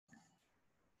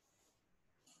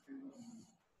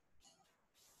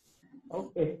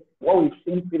Okay, what we've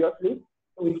seen previously,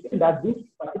 so we've seen that this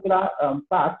particular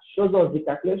part shows us the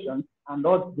calculations and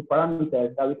all the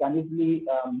parameters that we can easily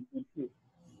impute.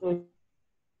 So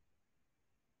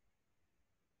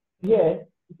here,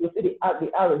 if you see the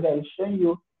arrow here, it's showing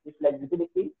you the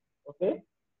flexibility, okay?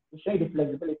 It's showing you the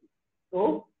flexibility.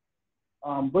 So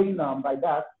going by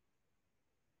that,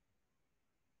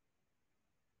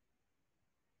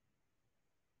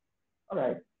 all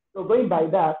right. So going by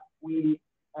that, we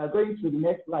are going to the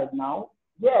next slide now.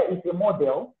 Here is a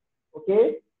model,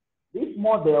 okay? This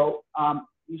model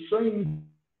is showing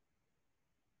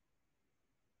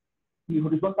you the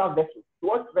horizontal vessel. It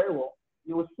works very well.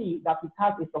 You will see that it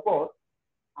has a support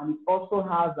and it also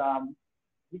has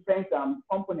different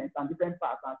components and different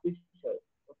parts and features,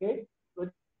 okay? So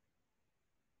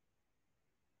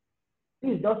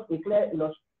this is just a clear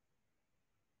illustration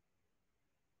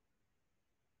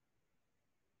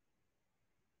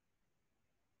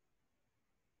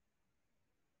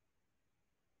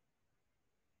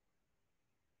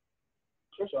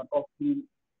of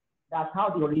that's how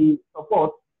the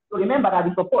support. So remember that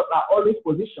the supports are always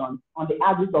positioned on the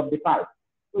axis of the pipe.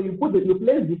 So you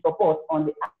place the support on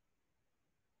the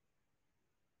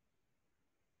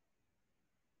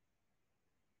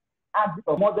axis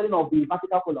of modeling of the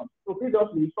vertical column. So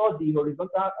previously we saw the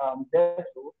horizontal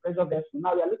vessel, pressure vessel.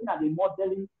 Now we are looking at the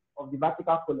modeling of the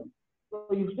vertical column. So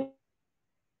you see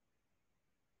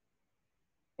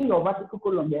your vertical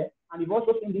column here, and you've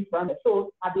also seen this parameter.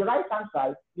 So at the right hand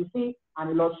side, you see an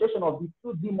illustration of the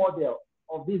 2D model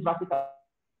of this vertical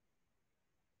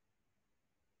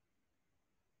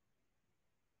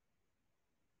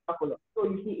column. So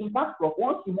you see, in fact,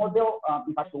 once you model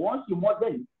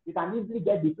it, you can easily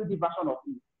get the 2D version of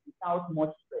it without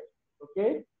much stress.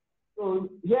 Okay. So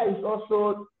here is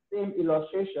also same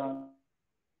illustration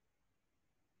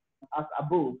as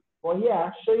above, but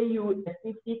here showing you a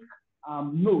specific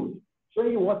node,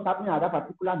 showing you what's happening at that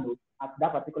particular node at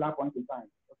that particular point in time.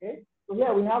 Okay. So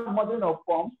here we have modeling of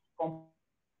pumps,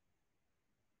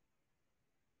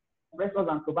 compressors,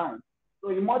 and turbines. So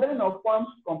in modeling of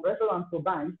pumps, compressors, and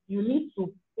turbines, you need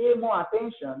to pay more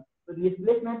attention to the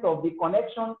displacement of the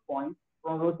connection point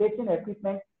from rotating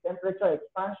equipment temperature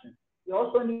expansion. You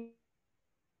also need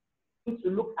to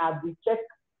look at the check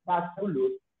that's full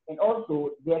load and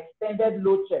also the extended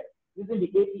load check using the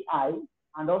API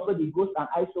and also the GHOST and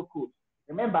ISO codes.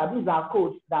 Remember, these are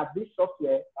codes that this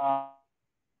software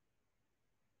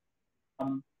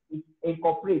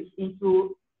incorporates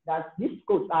into, that these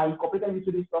codes are incorporated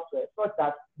into this software such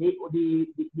that the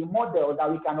model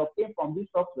that we can obtain from this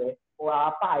software for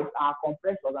our pipes, our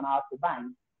compressors, and our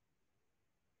turbines,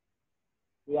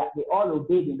 they all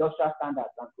obey the industrial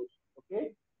standards and codes.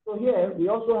 Okay. So here we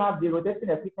also have the rotating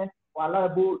equipment for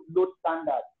allowable load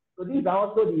standard. So these are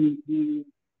also the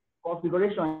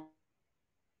configuration.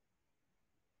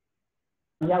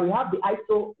 Here we have the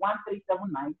ISO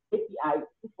 1379 API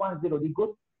 610, the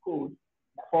GHOST code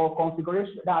for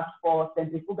configuration, that's for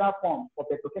centrifugal pumps for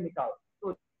petrochemicals.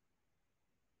 So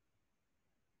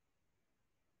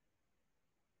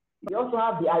we also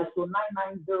have the ISO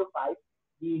 9905,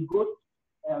 the GHOST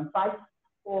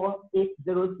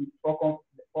 54806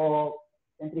 for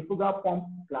centrifugal pump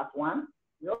class 1.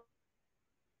 We also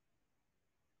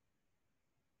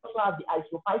have the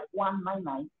ISO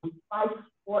 5199,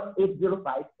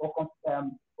 54805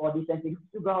 for the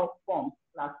centrifugal pump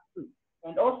class 2.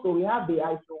 And also we have the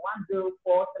ISO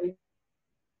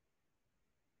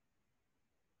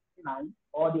 10439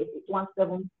 or the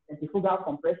 817 centrifugal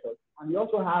compressors. And we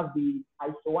also have the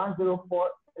ISO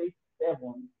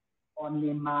 10437 on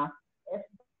LEMA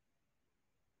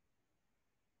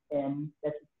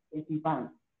FM85.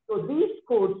 So these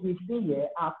codes we see here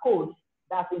are codes,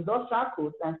 that's industrial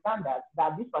codes and standards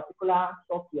that this particular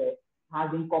software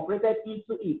has incorporated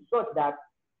into it, such that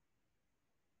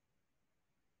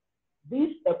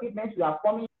these equipment we are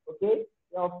forming, okay,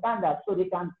 they are standards, so they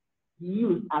can be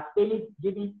used at any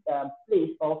given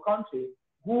place or country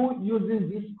who uses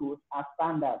these codes as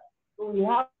standards. So we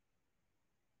have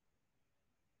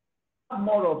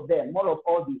more of them, more of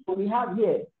all these. So we have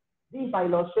here, this is an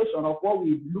illustration of what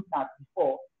we've looked at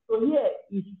before. So here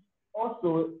is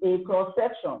also a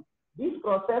cross-section. This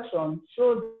cross-section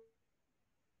shows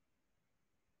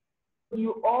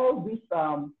you all these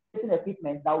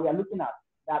equipment that we are looking at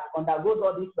that undergoes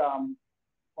all these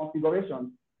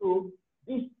configurations. So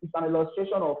this is an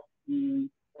illustration of the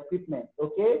equipment,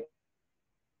 okay?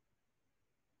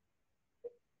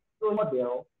 So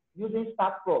model using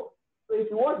Prof. So if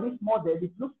you watch this model,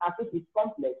 it looks as if it's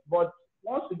complex, but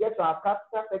once we get to our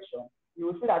practical section, you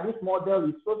will see that this model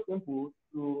is so simple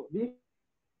to this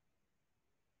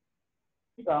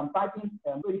piping,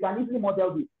 so you can easily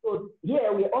model this. So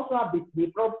here we also have the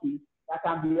properties that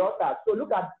can be altered. So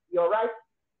look at your right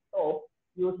top,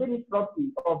 you'll see this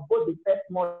property of both the first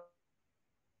model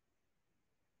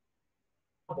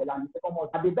and the second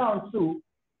model. At the down too,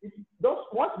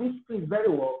 once this screens very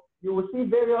well, you will see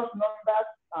various numbers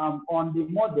on the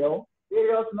model,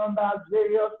 various numbers,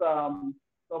 various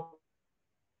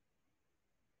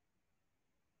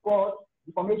support,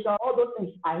 information, all those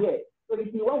things are here. So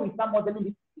you see, when we start modeling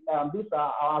this,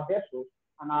 our vessels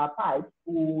and our pipes,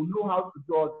 we will know how to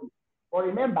do all this. But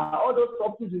remember, all those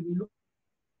properties will be looking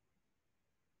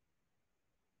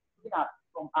at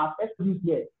from our first view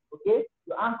here. Okay,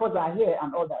 your anchors are here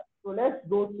and all that. So let's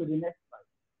go to the next slide.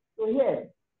 So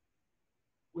here,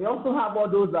 we also have all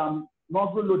those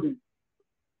nozzle loading.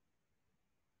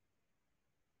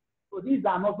 So these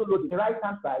are nozzle loading. The right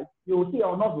hand side, you will see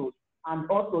your nozzles and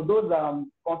also those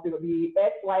the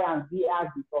X, Y, and Z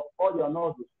axis of all your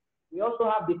nozzles. We also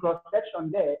have the cross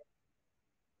section there.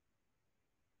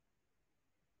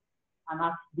 And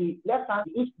at the left hand,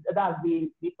 that's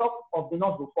the top of the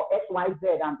nozzle for X, Y, Z,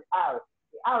 and the R.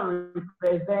 The R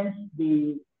represents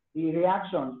the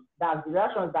reactions. That's the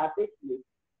reactions that take place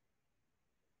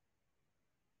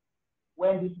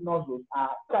when these nozzles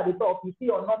are at the top. You see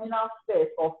your nominal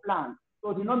set of flanges.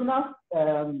 So the nominal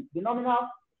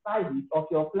sizes of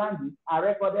your flanges are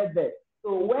recorded there.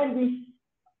 So when these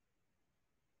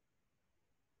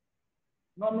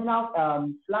nominal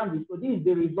flanges, so this is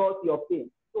the result you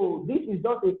obtain. So this is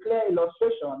just a clear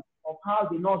illustration of how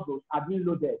the nozzles are being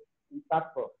loaded in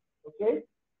StatProf. Okay.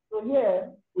 So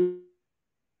here we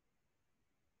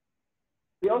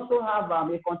also have a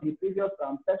the previous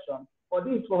section for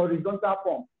this for horizontal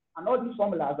form, and all these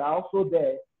formulas are also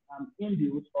there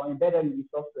inbuilt or embedded in the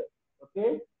software.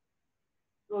 Okay.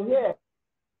 So here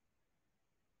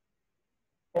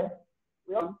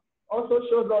we also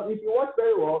shows us, if you watch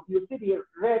very well, you see the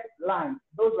red lines,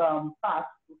 those parts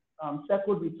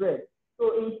circled with red.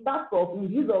 So in StatProf,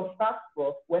 in use of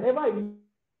StatProf, whenever you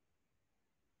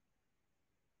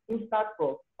use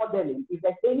StatProf modeling, if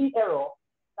there's any error,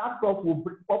 StatProf will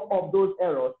pop up those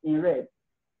errors in red.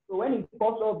 So when it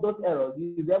pops up those errors,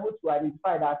 you'll be able to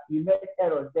identify that you made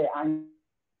errors there, and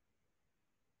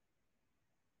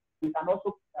you can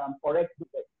also correct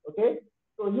it. Okay.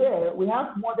 So here we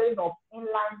have modeling of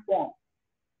inline form,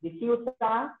 the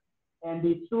filter, and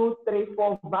the 2, 3,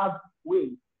 4 valve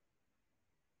ways.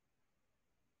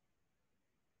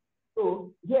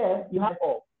 So here you have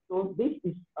all. So this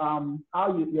is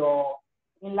how your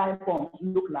inline forms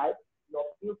look like, your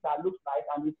filter looks like,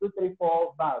 and the 2, 3,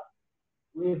 4 valve,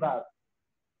 wave valve.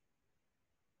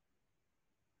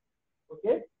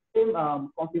 Okay, same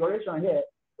configuration here.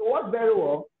 So what's very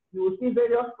well, you will see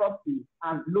various properties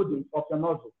and loadings of your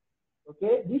nozzle.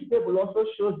 Okay, this table also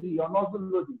shows your nozzle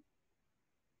loading.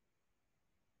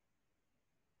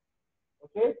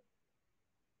 Okay.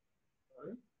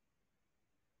 Sorry.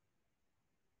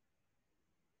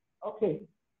 Okay.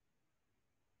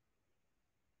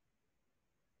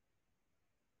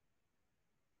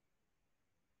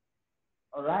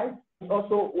 All right.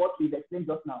 Also, what we've explained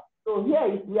just now. So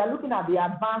here we are looking at the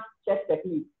advanced check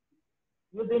technique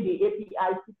using the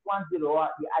API 610 or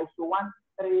the ISO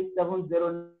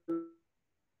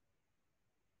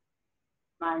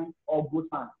 13709 or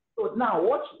Bootman. So now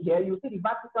watch here, you see the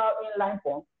vertical inline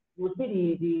form, you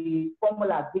see the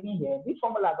formulas given here. These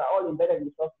formulas are all embedded in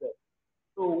the software.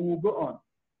 So we'll go on.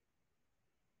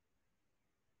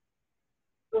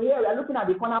 So here we are looking at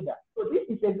the corner here. So this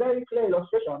is a very clear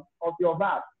illustration of your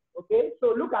valve. Okay,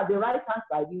 so look at the right hand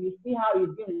side, you will see how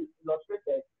it's being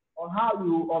illustrated or how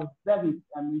you observe it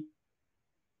and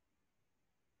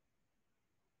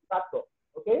factor.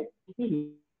 Okay, you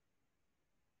see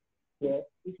here,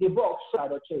 it's a box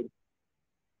shadow chain.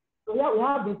 So here we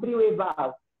have the three-way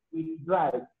valve with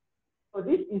drive. So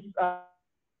this is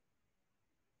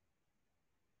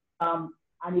an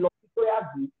illustrative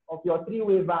view of your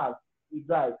three-way valve with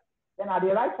drive. Then at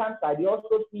the right hand side, you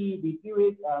also see the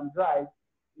three-way drive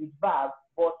with valve,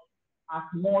 but as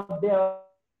model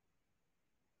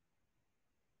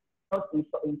in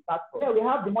StatProf. Here we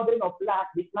have the modeling of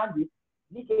the flanges,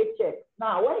 leakage check.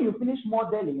 Now, when you finish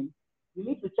modeling, you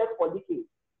need to check for leakage.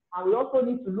 And we also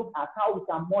need to look at how we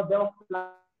can model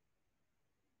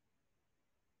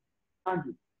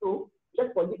flanges. So,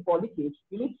 check for leakage,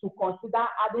 you need to consider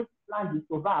adding flanges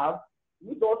to valve. You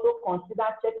need to also consider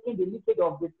checking the leakage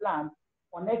of the flange,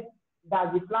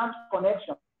 that's the flange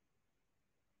connection.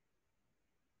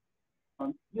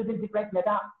 Using different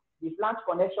methods, the flange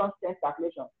connection sense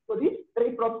calculation. So these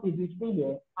three properties we see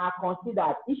here are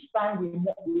considered each time we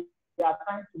are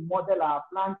trying to model our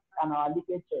flange and our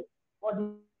leakage check. But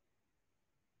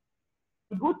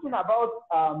the good thing about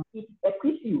it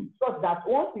equips you such that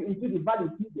once you input the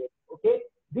values needed, okay,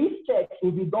 this check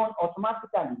will be done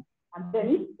automatically. And then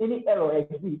if any error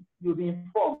exists, you'll be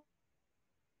informed.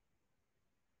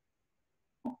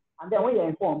 And then when you're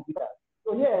informed,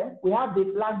 so here we have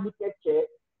the flag leakage check,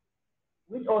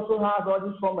 which also has all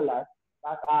these formulas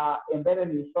that are embedded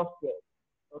in the software.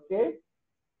 Okay.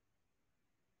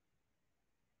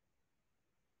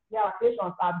 The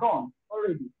applications are done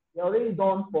already. They're already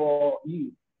done for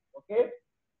you. Okay.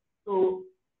 So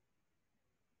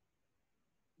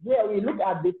here we look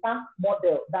at the tank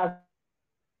model. That's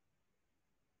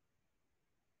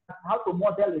how to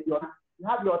model with your. You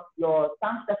have your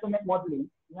tank settlement modeling.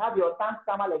 You have your tank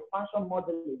thermal expansion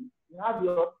modeling. You have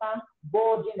your tank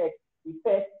bulging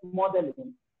effect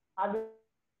modeling. And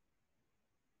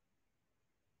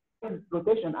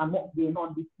rotation and the fluid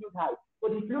height. So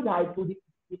the fluid height will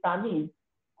determine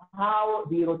how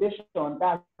the rotation,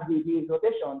 that the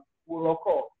rotation will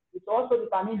occur. It also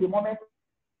determines the moment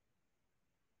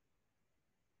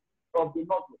of the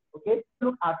nozzle. Okay,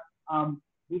 look at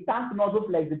the tank nozzle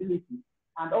flexibility,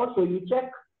 and also you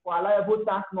check for allowable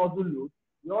tank nozzle load.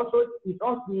 You also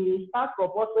the start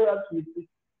prop also helps you to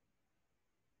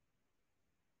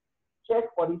check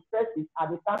for the stresses at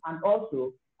the tank and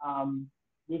also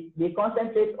the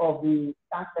concentrate of the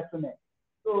tank settlement.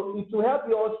 So it will help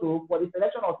you also for the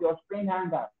selection of your spring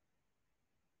hanger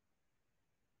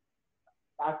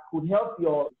that could help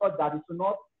your so that it will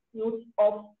not tilt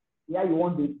off where you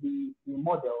want the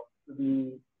model to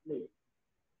be placed.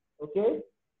 Okay,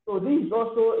 so this is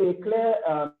also a clear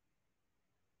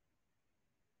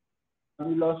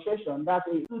illustration, that's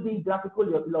a 2D graphical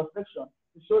illustration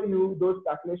to show you those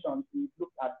calculations we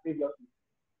looked at previously.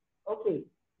 Okay,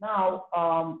 now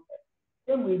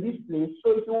same with this place.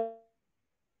 So if you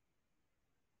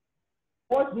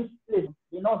watch this place,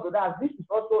 the nozzle, this is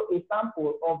also a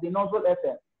sample of the nozzle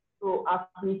FM. So as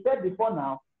we said before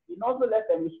now, the nozzle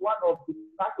FM is one of the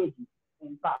packages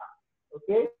in fact.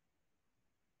 Okay.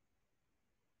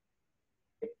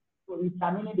 So it's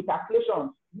determining the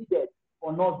calculations needed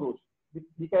for nozzles.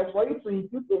 Because for you to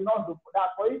input a nozzle,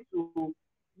 for you to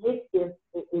make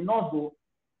a nozzle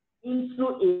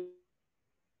into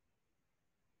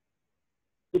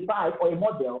a pipe or a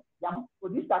model, so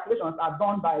these calculations are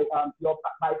done by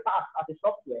PAS as a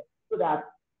software, so that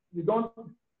you don't,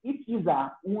 each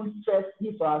user won't stress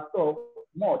his or herself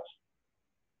much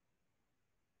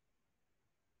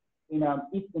in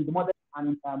the model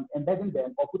and embedding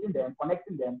them or putting them,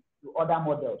 connecting them to other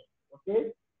models.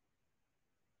 Okay.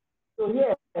 So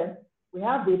here we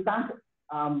have the tank.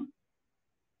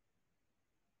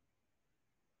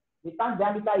 The tank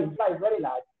diameter is very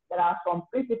large. There are some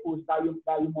principles that you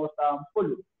must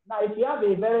follow. Now, if you have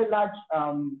a very large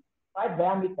pipe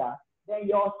diameter, then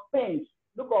your springs,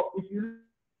 if you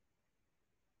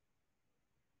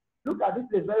look at this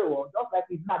place very well, just like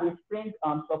it's not a spring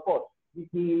support,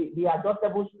 the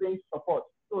adjustable spring support.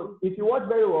 So if you watch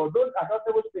very well, those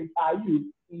adjustable springs are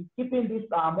used in keeping this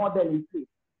model in place.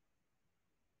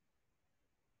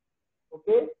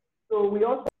 Okay, so we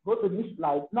also go to this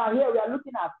slide. Now here we are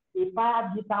looking at a fire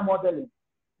heater modeling.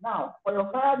 Now, for your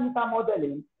fire heater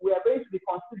modeling, we are going to be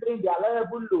considering the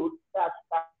allowable load that's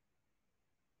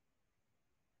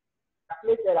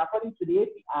calculated according to the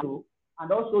API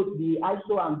and also the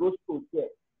ISO and those codes here.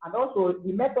 And also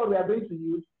the method we are going to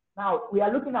use. Now, we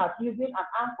are looking at using an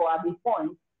anchor at the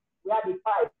point where the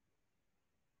pipe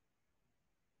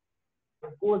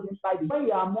goes inside. When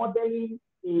you are modeling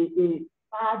a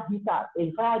fire heater,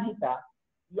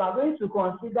 you are going to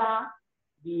consider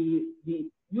the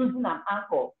using an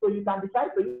anchor. So you can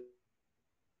decide to use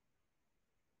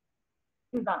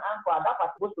an anchor that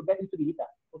is supposed to get into the heater.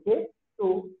 Okay.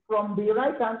 So from the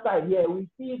right hand side here, we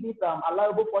see this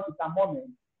allowable force and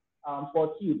moment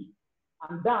for tubes,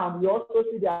 and down we also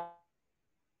see the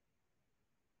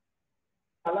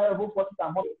allowable force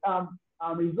and moment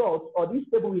results, or this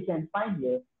table we can find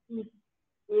here is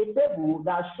a table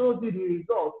that shows you the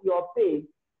results you obtain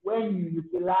when you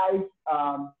utilize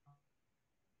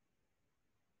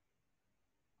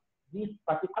this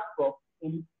particular prop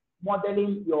in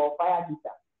modeling your fire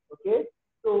heater. Okay,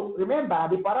 so remember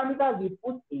the parameters we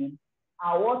put in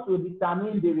are what will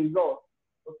determine the result.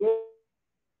 Okay,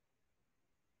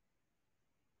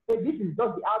 so this is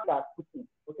just the outlet put in.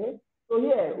 Okay, so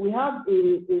here we have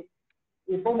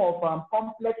a form of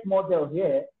complex model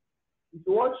here. If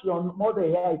you watch your model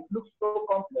here, it looks so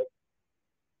complex.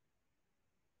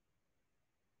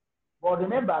 But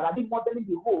remember that this modeling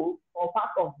the whole or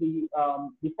part of the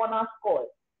furnace coil,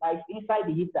 like inside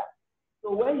the heater.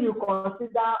 So when you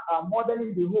consider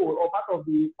modeling the whole or part of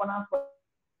the corner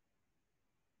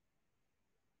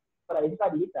that is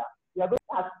inside the heater, you are going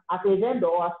to, as a vendor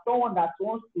or as someone that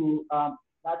wants to,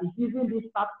 that is using this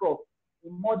StarCroft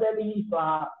in modeling his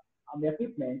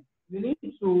equipment, you need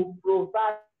to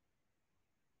provide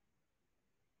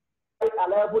a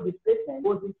reliable displacement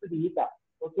goes into the heater.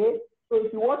 Okay, so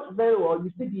if you watch very well,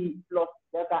 you see the plus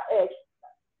delta X,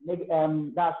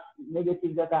 that's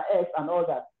negative delta X and all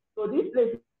that. So this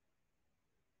place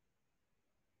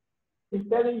is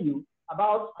telling you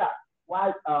about that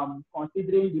while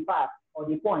considering the path or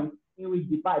the point in which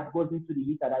the pipe goes into the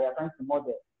heater that you're trying to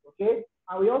model. Okay,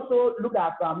 and we also look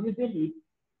at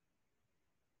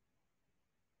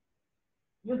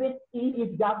using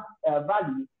each gap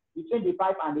value between the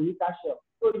pipe and the heater shell.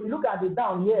 So if you look at it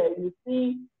down here, you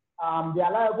see the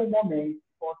allowable moment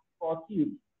for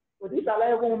tubes. So these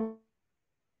allowable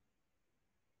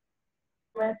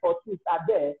moments for tubes are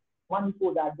there,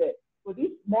 manifold are there. So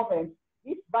this moment,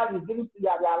 this value is given to you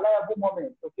at the allowable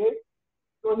moment, okay?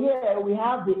 So here we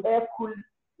have the air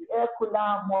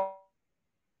cooler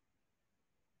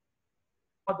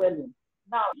modeling.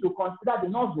 Now to consider the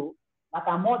nozzle that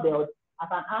are modeled as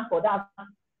an anchor, that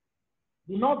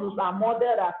the nozzles are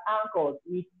modeled as anchors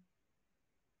with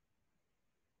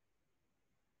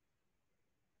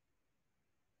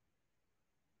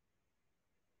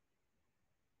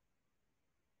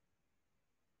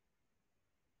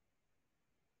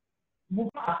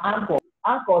anchors.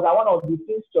 Anchors are one of the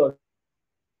fixtures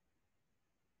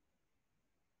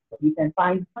you can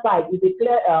find inside. Is a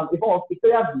clear, a form of a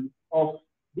clear view of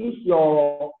this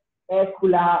your air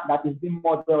cooler that is being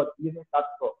modeled using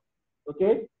StarCroft.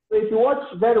 Okay, so if you watch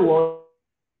very well,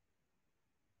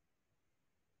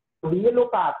 the yellow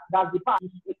part, that's the part,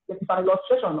 it's an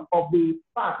illustration of the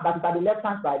part that is at the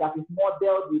left-hand side that is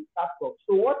modeled with StarCroft.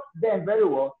 So watch them very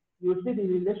well, you see the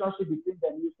relationship between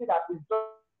them. You see that it's just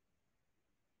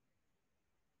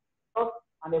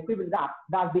an equivalent,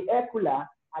 that's the air cooler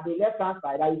at the left-hand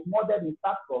side that is modeled with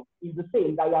StarCroft is the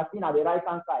same that you are seeing at the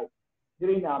right-hand side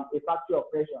during a factory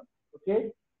operation.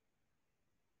 Okay?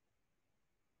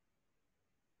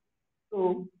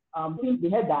 So the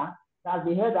header, that's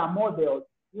the header model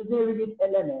using rigid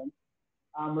elements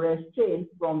restrained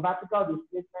from vertical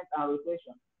displacement and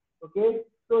rotation. Okay,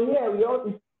 so here we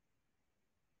also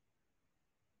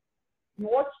you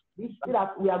watch this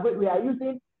that we are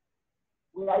using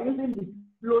the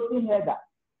floating header.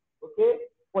 Okay,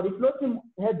 for the floating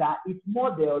header, it's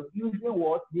modeled using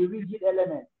what? The rigid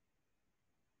element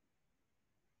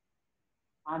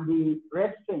and the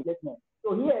restraint placement.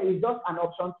 So here is just an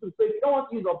option 2. So if you don't want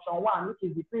to use option 1, which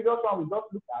is the previous one we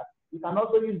just looked at, you can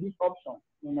also use this option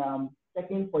in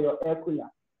checking for your air cooler.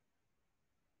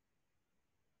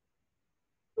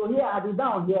 So here at the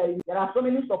down here, there are so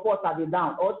many supports at the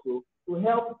down also to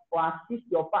help or assist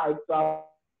your pipe to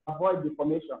avoid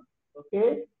deformation.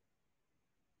 Okay.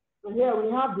 So here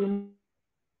we have the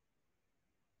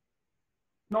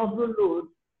nozzle load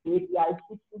API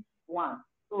 661.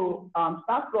 So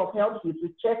StarCroft helps you to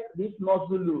check this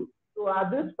nozzle load. So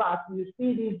at this part, you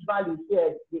see these values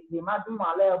here, the maximum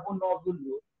allowable nozzle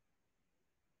load.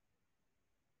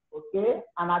 Okay,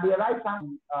 and at the right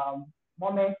hand,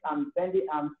 moments and bending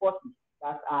and forces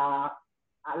that are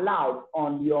allowed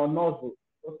on your nozzle.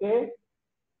 Okay,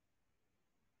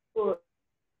 so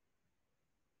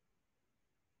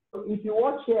if you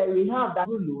watch here, we have that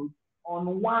load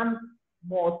on one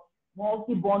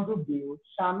multi-bundle bill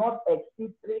shall not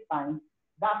exceed 3 times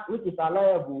that which is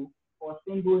allowable for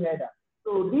single header.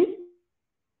 So this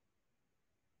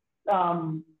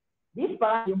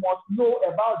part you must know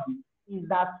about this is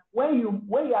that when you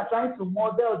are trying to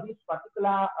model this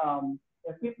particular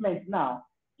equipment now,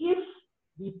 if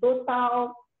the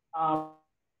total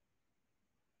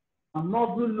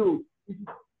nozzle load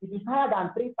it is higher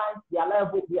than 3 times the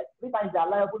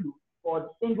allowable load for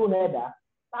single header,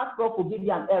 StarCroft will give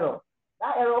you an error.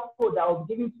 That error code that was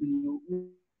given to you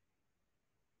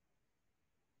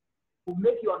will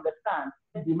make you understand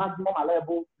the maximum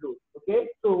allowable load. Okay,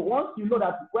 so once you know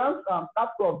that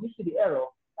StarCroft gives you the error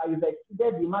that you've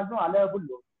exceeded the maximum allowable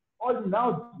load, all you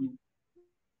now do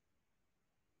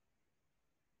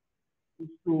is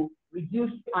to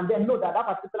reduce and then know that that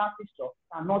particular fixture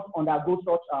cannot undergo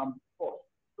such force.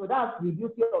 So that's the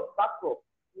beauty of StarCroft.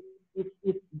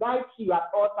 It guides you at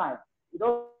all times. It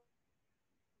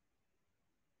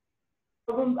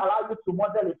doesn't allow you to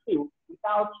model a field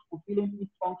without fulfilling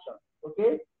its function.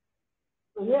 Okay?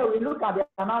 So here we look at the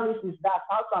analysis, that's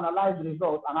how to analyze the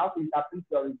results and how to interpret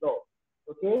your results.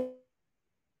 Okay?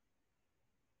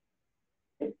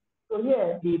 So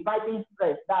here, the piping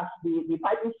stress, that's the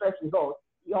piping stress result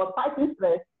your piping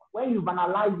stress, when you've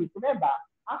analyzed it, remember,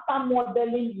 after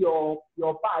modeling your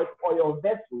pipe or your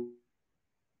vessel,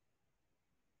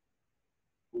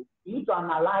 you need to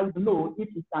analyze load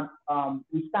if it can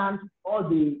withstand all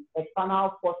the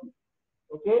external forces.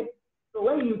 Okay? So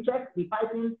when you check the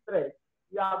piping stress,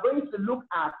 you are going to look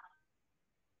at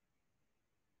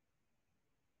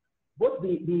both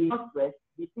the stress,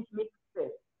 the seismic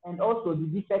stress, and also the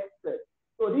defect stress.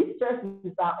 So these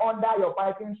stresses are under your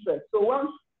piping stress. So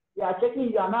once you are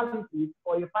checking your analysis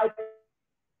for your piping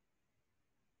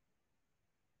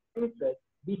stress,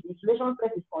 the insulation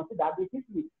stress is considered the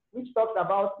seismic, which talks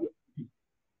about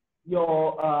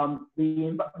your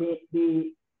the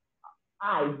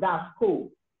AIGE, that's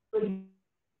cold. So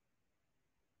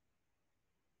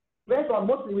based on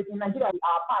mostly within Nigeria,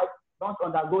 our pipes don't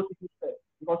undergo seismic stress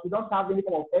because we don't have any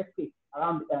form of earthquake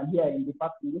around here in this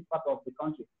part of the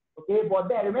country. Okay, but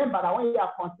then remember that when you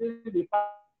are considering the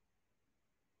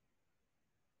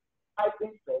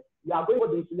piping stress, you are going for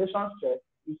the insulation stress,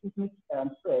 the seismic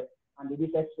stress, and the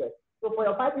defect stress. So for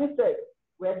your piping stress,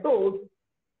 we're told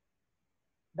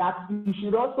that you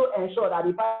should also ensure that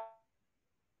the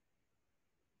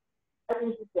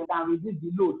piping system can reduce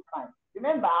the load time.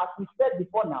 Remember, as we said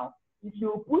before now, if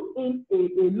you put in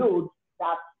a load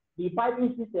that the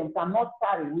piping system cannot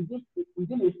carry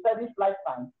within a service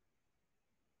lifetime,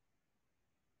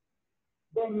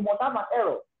 then you must have an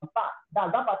error. In fact,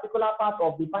 that particular part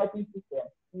of the piping system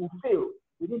will fail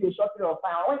within a short period of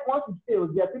time. Once it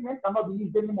fails, the equipment cannot be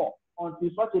used anymore until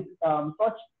such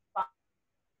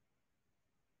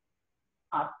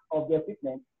part of the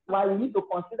equipment. Why we need to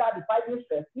consider the piping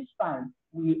stress each time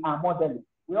we are modeling.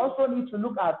 We also need to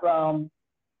look at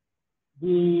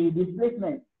the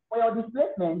displacement. For your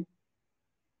displacement,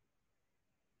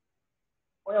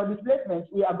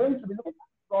 we are going to be looking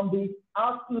from the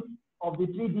output of the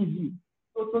 3D view.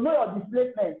 So to know your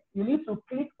displacement, you need to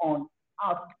click on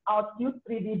output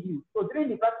 3D view. So during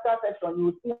the practical section, you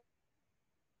will see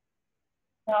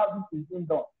how this is being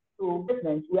done. So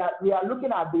we are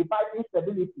looking at the piping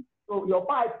stability. So your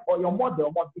pipe or your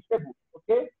model must be stable.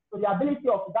 Okay. So the ability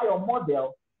of your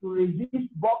model to resist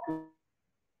buckling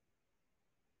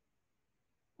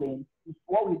is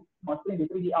what we must see in the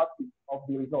 3D output of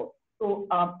the result. So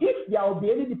if there will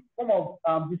be any form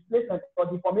of displacement or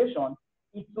deformation,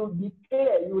 it will be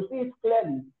clear. You will see it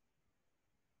clearly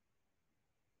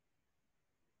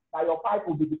that your pipe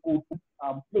will be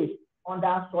placed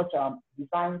under such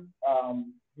design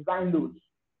loads.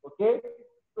 Okay,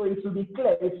 so it will be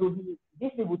clear. It will be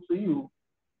visible to you,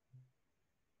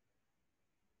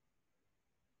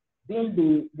 being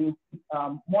the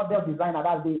model designer,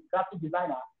 that's the graphic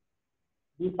designer,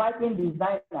 the piping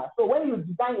designer. So when you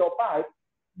design your pipe,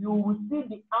 you will see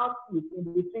the output in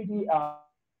the 3D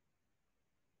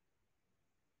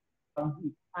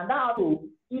and now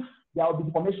if there will be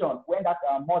deformation when that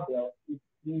model is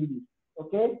being used.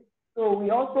 Okay, so we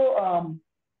also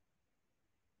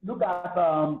look at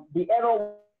the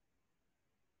error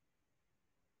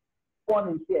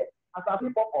warning here as a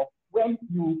people of when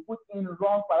you put in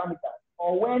wrong parameters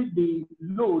or when the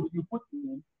load you put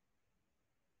in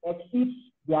exceeds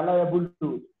the allowable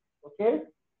load. Okay,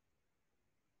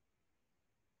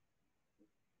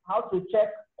 how to check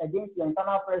against the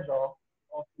internal pressure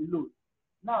of the load.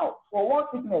 Now, for wall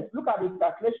thickness, look at the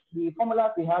calculation, the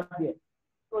formulas we have here.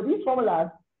 So these formulas,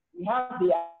 we have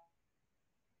the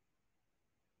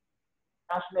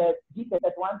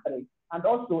G31.3, and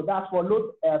also that's for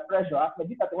load pressure.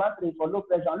 G31.3 is for load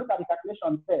pressure. And look at the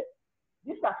calculations there.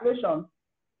 These calculations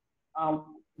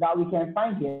that we can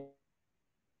find here,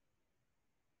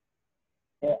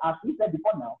 as we said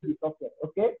before now, is okay.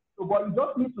 Okay, so but you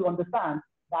just need to understand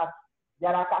that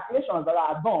there are calculations that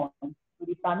are done to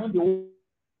determine the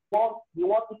wall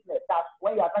thickness. That's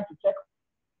when you are trying to check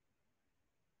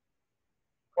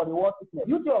for the wall thickness. The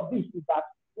beauty of this is that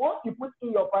once you put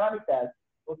in your parameters,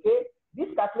 okay,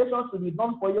 these calculations will be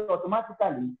done for you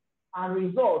automatically, and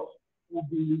results will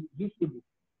be visible.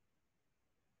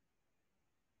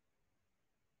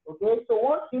 Okay, so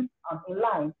once you are in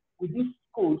line with these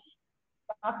codes,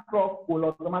 that Prof will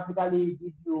automatically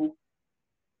give you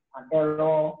an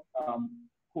error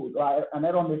code or an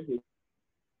error message.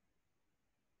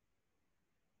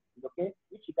 Okay,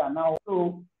 which you can now.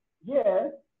 So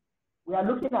here we are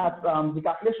looking at the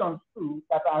calculations too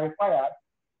that are required.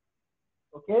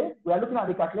 Okay, we are looking at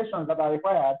the calculations that are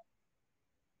required.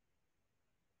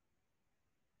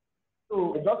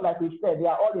 So just like we said, they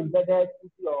are all embedded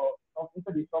into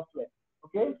the software.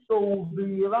 Okay, so we'll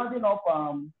be rounding up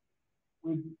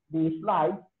with the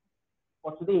slides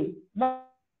for today. Now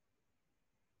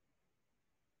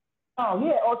Now,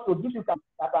 here also gives you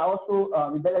that are also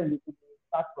embedded in the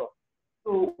start Prof.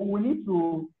 So we need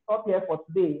to stop here for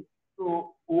today.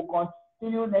 So we'll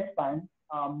continue next time